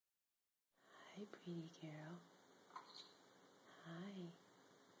Hi, pretty girl. Hi.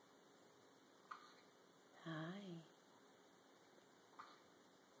 Hi.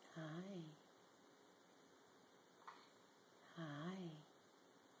 Hi. Hi.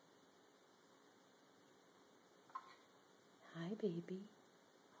 Hi, baby.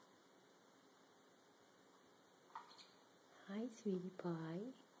 Hi, sweetie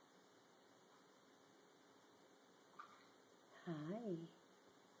pie. Hi.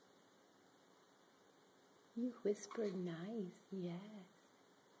 You whispered nice. Yes.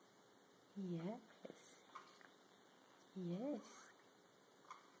 Yes. Yes.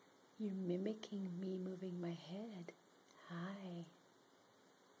 You're mimicking me moving my head. Hi.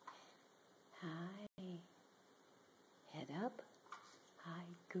 Hi. Head up. Hi,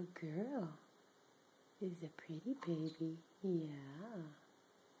 good girl. Is a pretty baby. Yeah.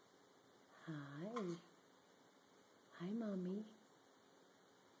 Hi. Hi, mommy.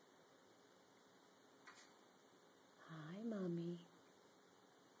 Hi, mommy.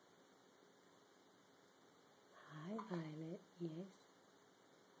 Hi, Violet. Yes.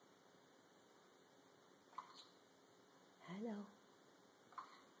 Hello.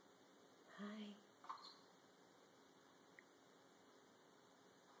 Hi.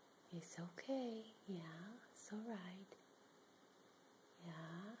 It's okay. Yeah, it's alright.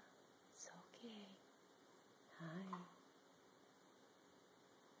 Yeah, it's okay. Hi.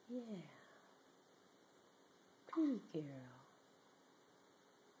 Yeah. Pretty girl.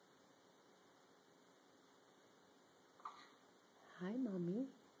 Hi, mommy.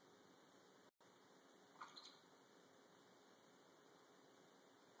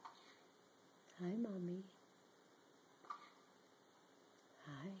 Hi, mommy.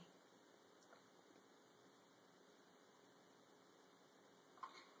 Hi.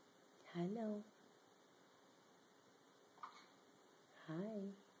 Hello.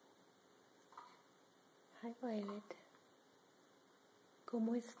 Hi. Hi, Violet.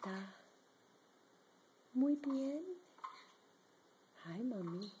 ¿Cómo está? Muy bien. Hi,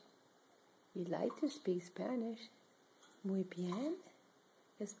 mommy. You like to speak Spanish. Muy bien.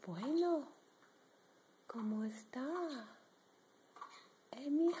 Es bueno. ¿Cómo está?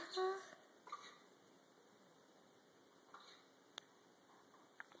 Mija.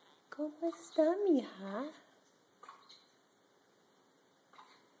 ¿Cómo está, mija?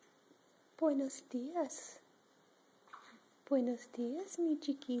 Buenos días. Buenos días, mi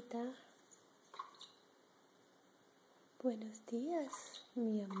chiquita. Buenos días,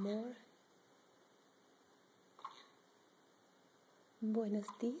 mi amor. Buenos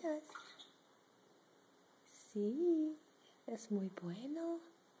días. Sí, es muy bueno.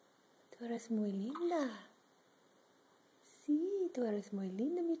 Tú eres muy linda. Sí, tú eres muy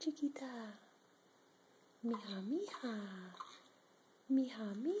linda, mi chiquita. Mija, mija. Mija,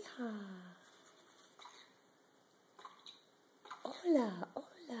 mija. Hola,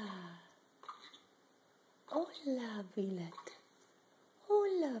 hola. Hola, Violet.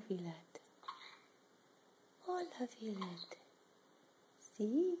 Hola, Violet. Hola, Violet.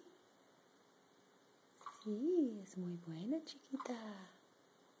 Sí, sí, es muy buena, chiquita.